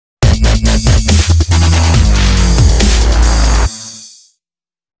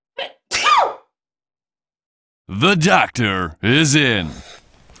The doctor is in.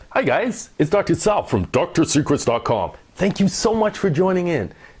 Hi guys, it's Dr. Sal from DrSecrets.com. Thank you so much for joining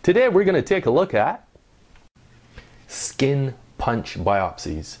in. Today we're going to take a look at skin punch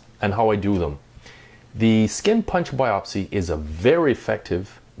biopsies and how I do them. The skin punch biopsy is a very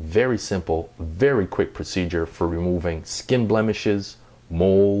effective, very simple, very quick procedure for removing skin blemishes,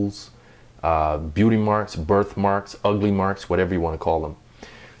 moles, beauty marks, birthmarks, ugly marks, whatever you want to call them.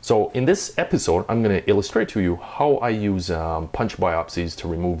 So in this episode, I'm going to illustrate to you how I use punch biopsies to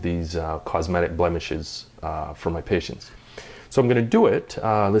remove these cosmetic blemishes for my patients. So I'm going to do it.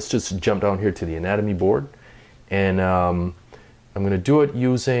 Let's just jump down here to the anatomy board, and I'm going to do it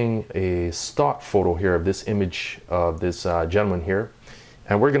using a stock photo here of this image of this gentleman here.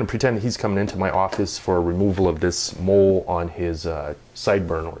 And we're going to pretend that he's coming into my office for removal of this mole on his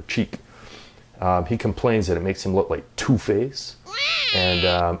sideburn or cheek. He complains that it makes him look like Two-Face,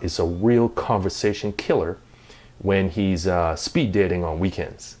 and it's a real conversation killer when he's speed dating on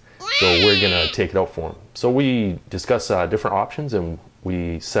weekends. So we're going to take it out for him. So we discuss different options, and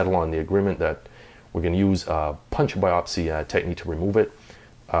we settle on the agreement that we're going to use a punch biopsy technique to remove it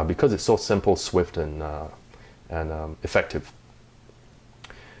because it's so simple, swift, and effective.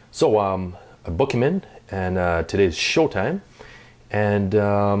 So I book him in, and today's showtime. And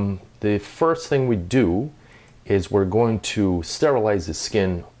the first thing we do is we're going to sterilize the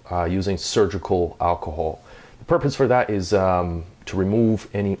skin using surgical alcohol. The purpose for that is to remove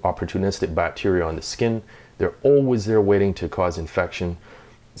any opportunistic bacteria on the skin. They're always there waiting to cause infection.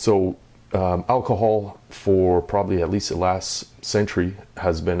 So alcohol, for probably at least the last century,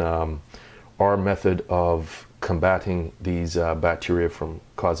 has been our method of combating these bacteria from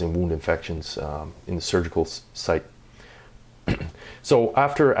causing wound infections in the surgical site. So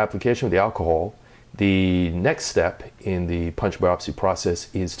after application of the alcohol, the next step in the punch biopsy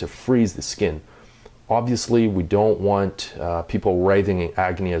process is to freeze the skin. Obviously, we don't want people writhing in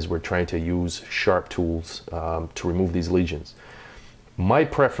agony as we're trying to use sharp tools to remove these lesions. My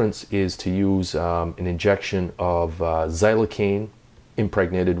preference is to use an injection of xylocaine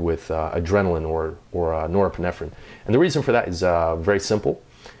impregnated with adrenaline or norepinephrine. And the reason for that is very simple.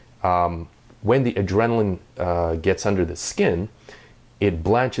 When the adrenaline gets under the skin, it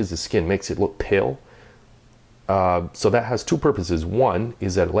blanches the skin, makes it look pale. So that has two purposes. One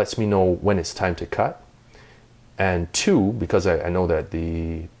is that it lets me know when it's time to cut. And two, because I know that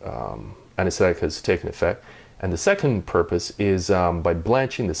the anesthetic has taken effect. And the second purpose is by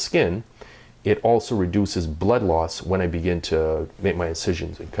blanching the skin, it also reduces blood loss when I begin to make my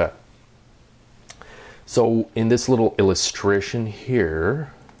incisions and cut. So in this little illustration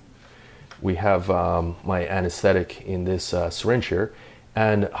here, we have my anesthetic in this syringe here,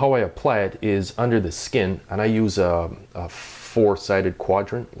 and how I apply it is under the skin, and I use a four-sided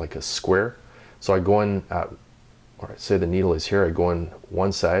quadrant, like a square. So I go in at, or say the needle is here, I go in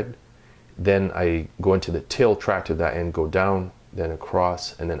one side, then I go into the tail tract of that end, go down, then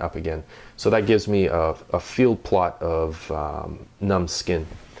across, and then up again. So that gives me a field plot of numb skin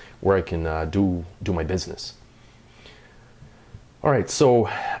where I can do my business. All right, so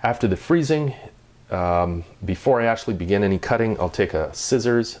after the freezing, before I actually begin any cutting, I'll take a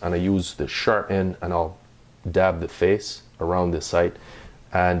scissors and I use the sharp end and I'll dab the face around the site.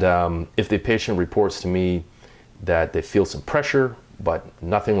 And if the patient reports to me that they feel some pressure, but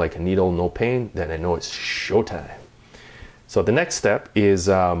nothing like a needle, no pain, then I know it's showtime. So the next step is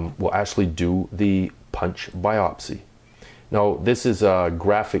we'll actually do the punch biopsy. Now, this is a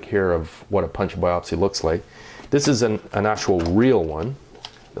graphic here of what a punch biopsy looks like. This is an actual real one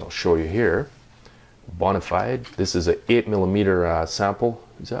that I'll show you here. Bonafide. This is an 8mm sample.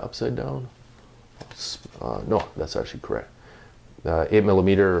 Is that upside down? No, that's actually correct.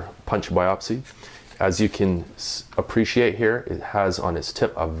 8mm punch biopsy. As you can appreciate here, it has on its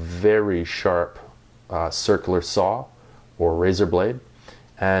tip a very sharp circular saw or razor blade.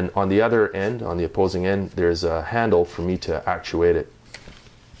 And on the other end, on the opposing end, there's a handle for me to actuate it.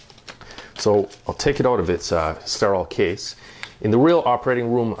 So I'll take it out of its sterile case. In the real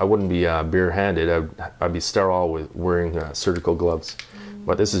operating room, I wouldn't be bare-handed. I'd be sterile with wearing surgical gloves.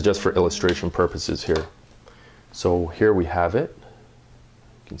 But this is just for illustration purposes here. So here we have it.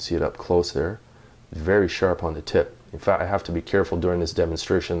 You can see it up close there. Very sharp on the tip. In fact, I have to be careful during this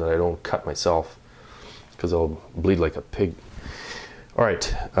demonstration that I don't cut myself because I'll bleed like a pig. All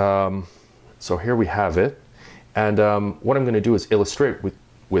right, so here we have it. And what I'm going to do is illustrate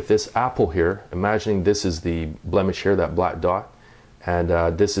with this apple here, imagining this is the blemish here, that black dot, and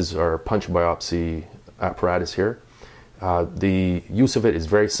this is our punch biopsy apparatus here. The use of it is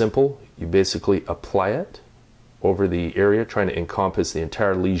very simple. You basically apply it over the area, trying to encompass the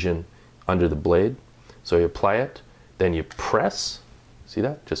entire lesion under the blade. So you apply it, then you press, see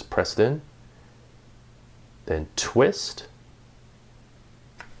that? Just pressed in, then twist,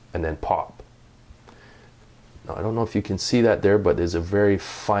 and then pop. Now, I don't know if you can see that there, but there's a very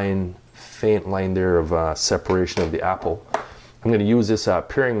fine, faint line there of separation of the apple. I'm going to use this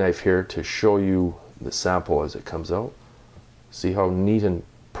paring knife here to show you the sample as it comes out. See how neat and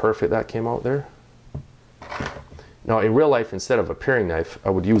perfect that came out there? Now, in real life, instead of a paring knife,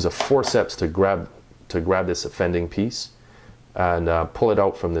 I would use a forceps to grab this offending piece and pull it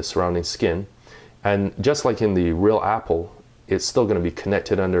out from the surrounding skin. And just like in the real apple, it's still going to be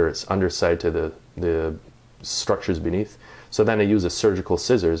connected under its underside to the structures beneath. So then I use a surgical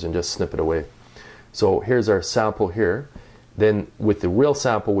scissors and just snip it away. So here's our sample here. Then with the real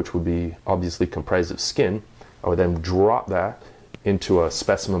sample, which would be obviously comprised of skin, I would then drop that into a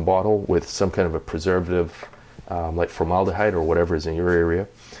specimen bottle with some kind of a preservative like formaldehyde or whatever is in your area,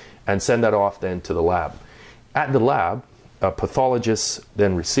 and send that off then to the lab. At the lab, a pathologist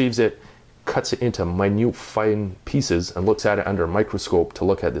then receives it, cuts it into minute fine pieces and looks at it under a microscope to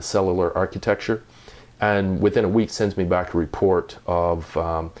look at the cellular architecture, and within a week sends me back a report of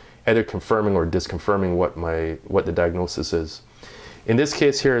either confirming or disconfirming what the diagnosis is. In this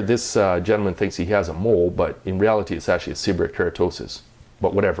case here, this gentleman thinks he has a mole, but in reality it's actually a seborrheic keratosis.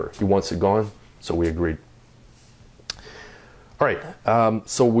 But whatever, he wants it gone, so we agreed. All right,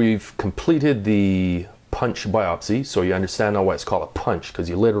 so we've completed the punch biopsy, so you understand now why it's called a punch, because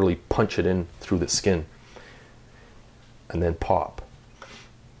you literally punch it in through the skin and then pop.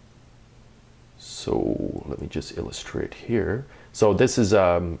 So let me just illustrate here. So this is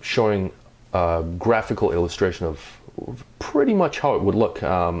showing a graphical illustration of pretty much how it would look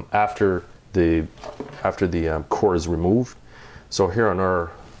after the core is removed. So here on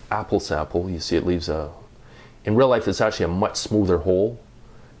our apple sample, you see it leaves in real life it's actually a much smoother hole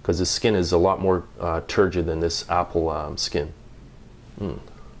because the skin is a lot more turgid than this apple skin.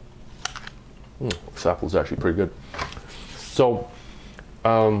 This apple is actually pretty good. So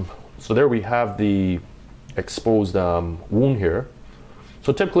so there we have the exposed wound here.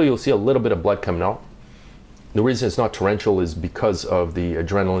 So typically you'll see a little bit of blood coming out. The reason it's not torrential is because of the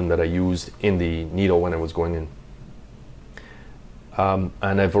adrenaline that I used in the needle when I was going in.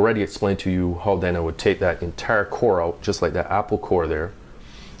 And I've already explained to you how then I would take that entire core out, just like that apple core there,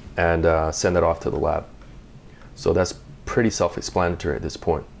 and send it off to the lab. So that's pretty self-explanatory at this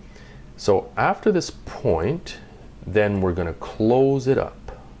point. So after this point, then we're going to close it up.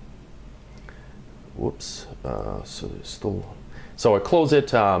 Whoops. So there's still. So I close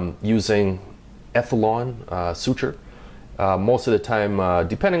it using Ethelon suture. Most of the time,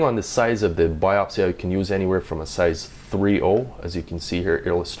 depending on the size of the biopsy, I can use anywhere from a size 3/0, as you can see here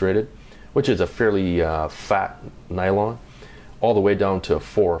illustrated, which is a fairly fat nylon, all the way down to a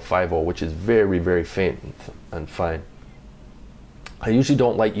 4 or 5/0, which is very, very faint and fine. I usually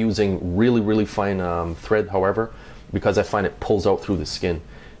don't like using really, really fine thread, however, because I find it pulls out through the skin.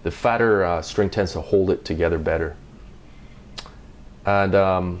 The fatter string tends to hold it together better. And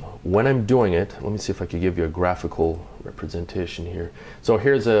when I'm doing it, let me see if I could give you a graphical representation here. So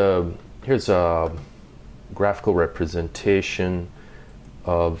here's a graphical representation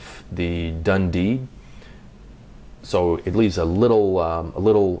of the done deed. So it leaves a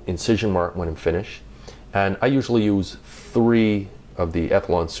little incision mark when I'm finished. And I usually use 3 of the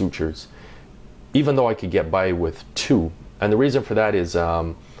Ethelon sutures, even though I could get by with 2. And the reason for that is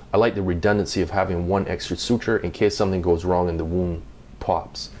I like the redundancy of having 1 extra suture in case something goes wrong and the wound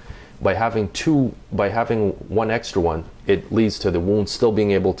pops. By having 1 extra one, it leads to the wound still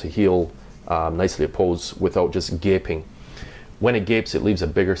being able to heal nicely opposed without just gaping. When it gapes, it leaves a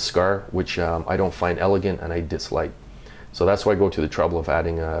bigger scar, which I don't find elegant and I dislike. So that's why I go to the trouble of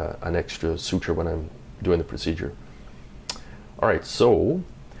adding an extra suture when I'm doing the procedure. All right, so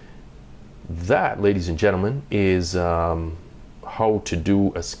that, ladies and gentlemen, is how to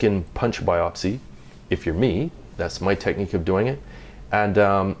do a skin punch biopsy. If you're me, that's my technique of doing it. And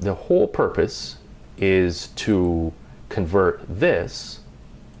the whole purpose is to convert this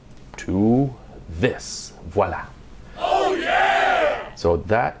to this. Voila. Oh yeah! So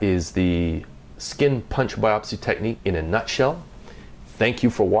that is the skin punch biopsy technique in a nutshell. Thank you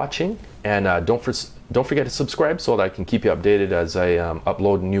for watching, and don't forget to subscribe so that I can keep you updated as I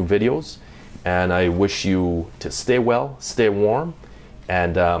upload new videos. And I wish you to stay well, stay warm,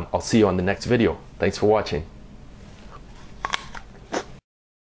 and I'll see you on the next video. Thanks for watching.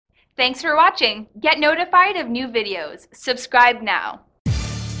 Thanks for watching. Get notified of new videos. Subscribe now.